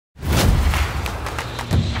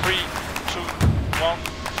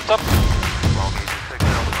stop.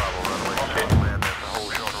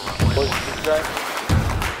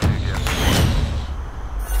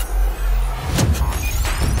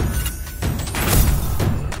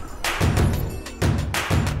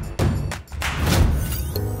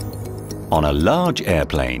 On a large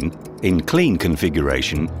airplane, in clean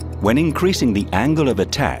configuration, when increasing the angle of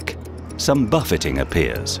attack, some buffeting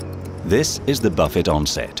appears. This is the buffet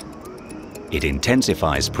onset. It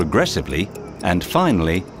intensifies progressively and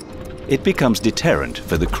finally, it becomes deterrent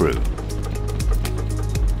for the crew.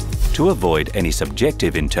 To avoid any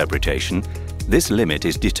subjective interpretation, this limit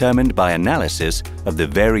is determined by analysis of the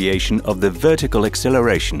variation of the vertical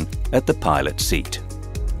acceleration at the pilot's seat.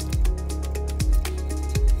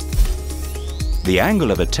 The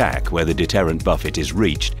angle of attack where the deterrent buffet is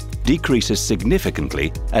reached decreases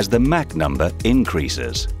significantly as the Mach number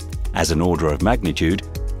increases. As an order of magnitude,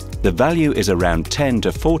 the value is around 10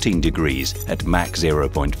 to 14 degrees at Mach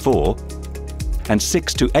 0.4 and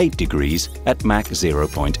 6 to 8 degrees at Mach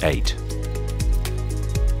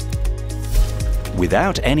 0.8.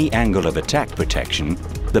 Without any angle of attack protection,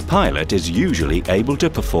 the pilot is usually able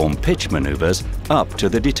to perform pitch maneuvers up to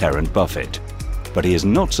the deterrent buffet, but he is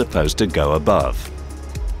not supposed to go above.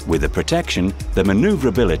 With the protection, the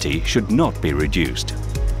maneuverability should not be reduced.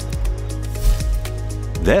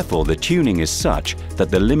 Therefore, the tuning is such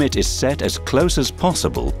that the limit is set as close as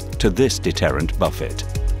possible to this deterrent buffet.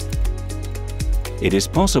 It is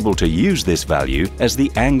possible to use this value as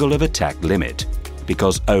the angle of attack limit,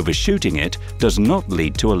 because overshooting it does not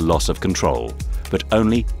lead to a loss of control, but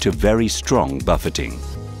only to very strong buffeting.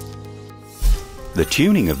 The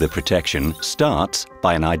tuning of the protection starts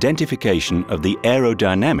by an identification of the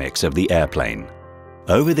aerodynamics of the airplane.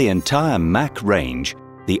 Over the entire Mach range,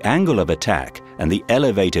 the angle of attack and the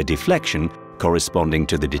elevator deflection corresponding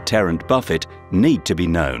to the deterrent buffet need to be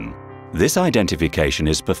known. This identification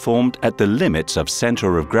is performed at the limits of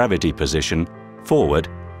center of gravity position, forward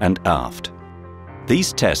and aft.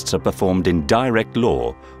 These tests are performed in direct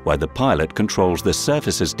law, where the pilot controls the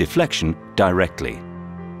surface's deflection directly.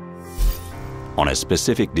 On a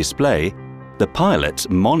specific display, the pilots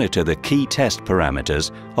monitor the key test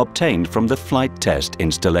parameters obtained from the flight test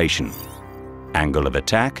installation: angle of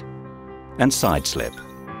attack and side slip.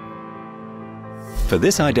 For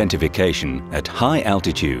this identification at high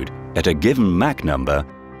altitude at a given Mach number,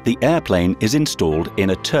 the airplane is installed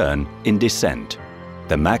in a turn in descent.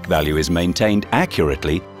 The Mach value is maintained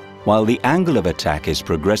accurately while the angle of attack is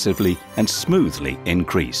progressively and smoothly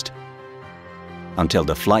increased, until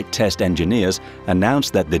the flight test engineers announce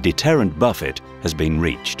that the deterrent buffet has been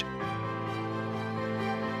reached.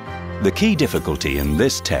 The key difficulty in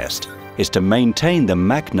this test is to maintain the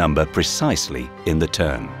Mach number precisely in the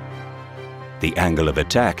turn. The angle of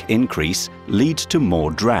attack increase leads to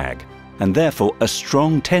more drag and therefore a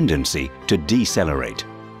strong tendency to decelerate.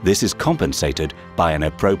 This is compensated by an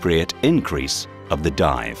appropriate increase of the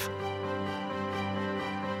dive.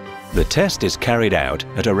 The test is carried out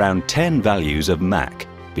at around 10 values of Mach,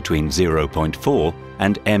 between 0.4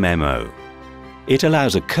 and MMO. It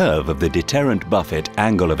allows a curve of the deterrent buffet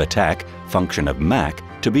angle of attack function of Mach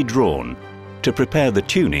to be drawn to prepare the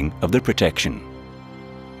tuning of the protection.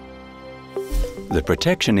 The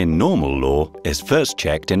protection in normal law is first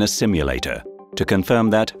checked in a simulator to confirm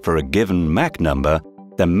that for a given Mach number,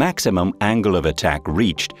 the maximum angle of attack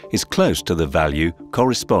reached is close to the value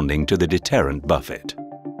corresponding to the deterrent buffet.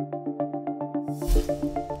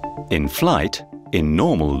 In flight, in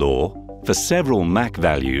normal law, for several Mach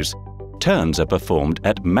values, turns are performed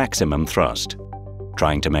at maximum thrust,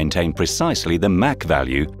 trying to maintain precisely the Mach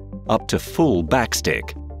value up to full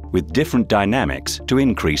backstick, with different dynamics to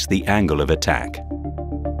increase the angle of attack.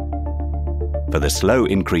 For the slow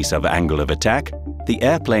increase of angle of attack, the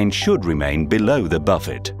airplane should remain below the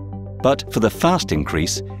buffet, but for the fast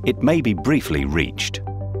increase, it may be briefly reached.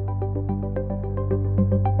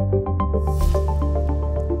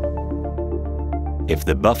 If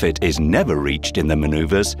the buffet is never reached in the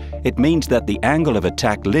maneuvers, it means that the angle of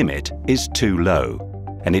attack limit is too low,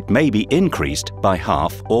 and it may be increased by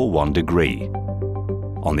half or 1 degree.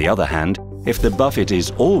 On the other hand, if the buffet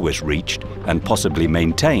is always reached and possibly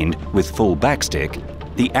maintained with full backstick,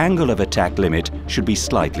 the angle of attack limit should be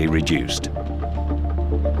slightly reduced.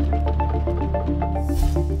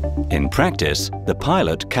 In practice, the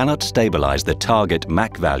pilot cannot stabilize the target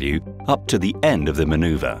Mach value up to the end of the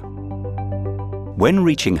maneuver. When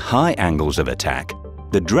reaching high angles of attack,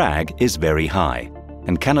 the drag is very high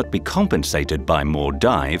and cannot be compensated by more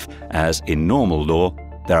dive, as in normal law,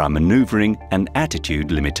 there are maneuvering and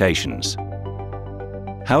attitude limitations.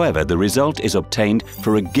 However, the result is obtained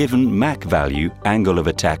for a given Mach value angle of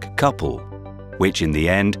attack couple, which in the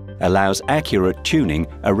end allows accurate tuning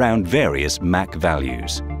around various Mach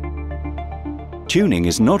values. Tuning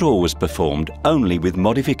is not always performed only with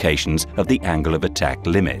modifications of the angle of attack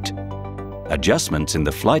limit. Adjustments in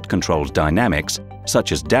the flight control's dynamics,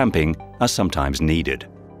 such as damping, are sometimes needed.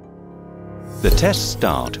 The tests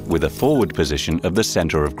start with a forward position of the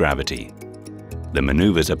center of gravity. The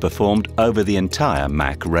maneuvers are performed over the entire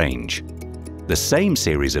Mach range. The same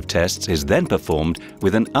series of tests is then performed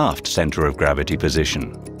with an aft center of gravity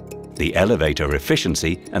position. The elevator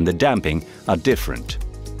efficiency and the damping are different.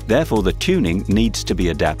 Therefore, the tuning needs to be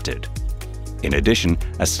adapted. In addition,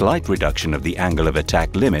 a slight reduction of the angle of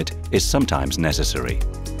attack limit is sometimes necessary.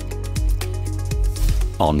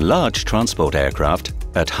 On large transport aircraft,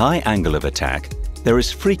 at high angle of attack, there is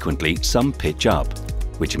frequently some pitch up,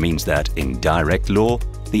 which means that, in direct law,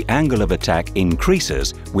 the angle of attack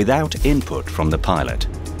increases without input from the pilot.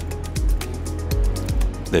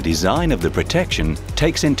 The design of the protection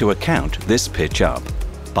takes into account this pitch up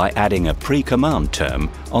by adding a pre-command term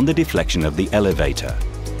on the deflection of the elevator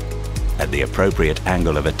at the appropriate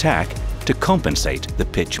angle of attack to compensate the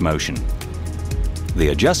pitch motion. The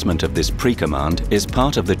adjustment of this pre-command is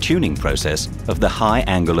part of the tuning process of the high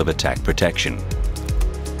angle of attack protection.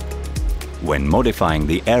 When modifying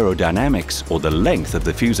the aerodynamics or the length of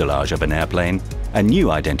the fuselage of an airplane, a new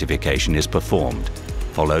identification is performed,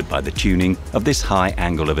 followed by the tuning of this high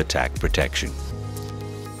angle of attack protection.